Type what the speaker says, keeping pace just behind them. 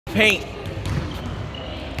Paint.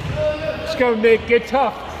 Let's go, Nick. Get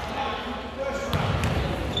tough.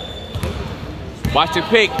 Watch the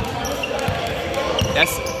pick.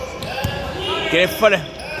 That's. Get in front of.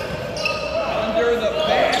 Under the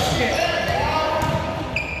basket.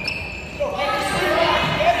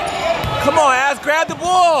 Come on, Az, grab the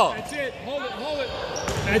ball. That's it. Hold it, hold it.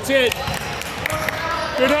 That's it.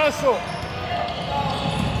 Good hustle.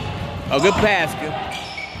 Oh, good pass, good.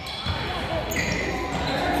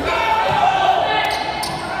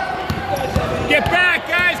 Get back,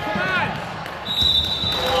 guys. Come on.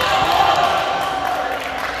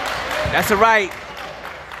 That's all right.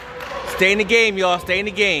 Stay in the game, y'all. Stay in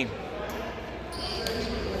the game.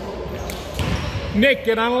 Nick,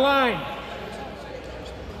 get on the line.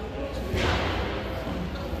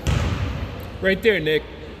 Right there, Nick.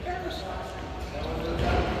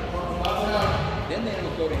 Then they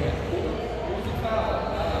will go to him.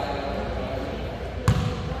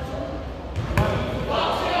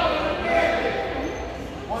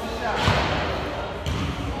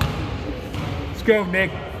 Let's go,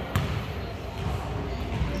 Nick.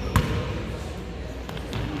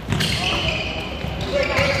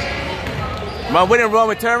 Run with him,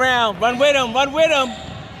 Roman. Turn around. Run with him. Run with him.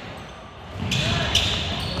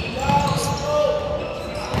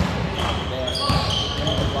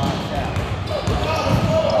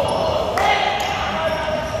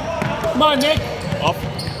 Come on, Nick. Up.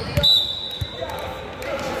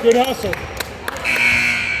 Good hustle.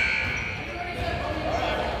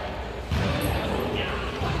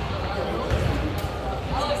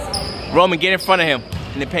 Roman, get in front of him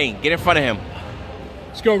in the paint. Get in front of him.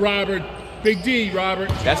 Let's go, Robert. Big D, Robert.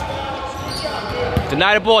 That's.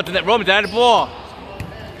 Deny the ball. Roman, deny the ball.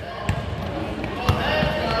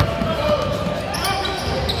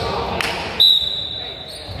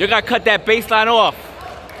 You gotta cut that baseline off.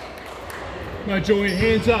 Come on, Julian.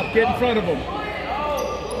 Hands up. Get in front of him.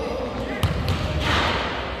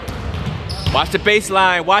 Watch the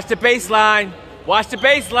baseline. Watch the baseline. Watch the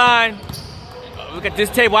baseline. Look at this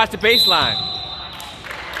tape. Watch the baseline.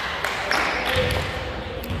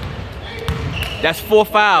 That's 4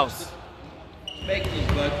 fouls. Make these,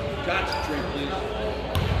 bud. Concentrate.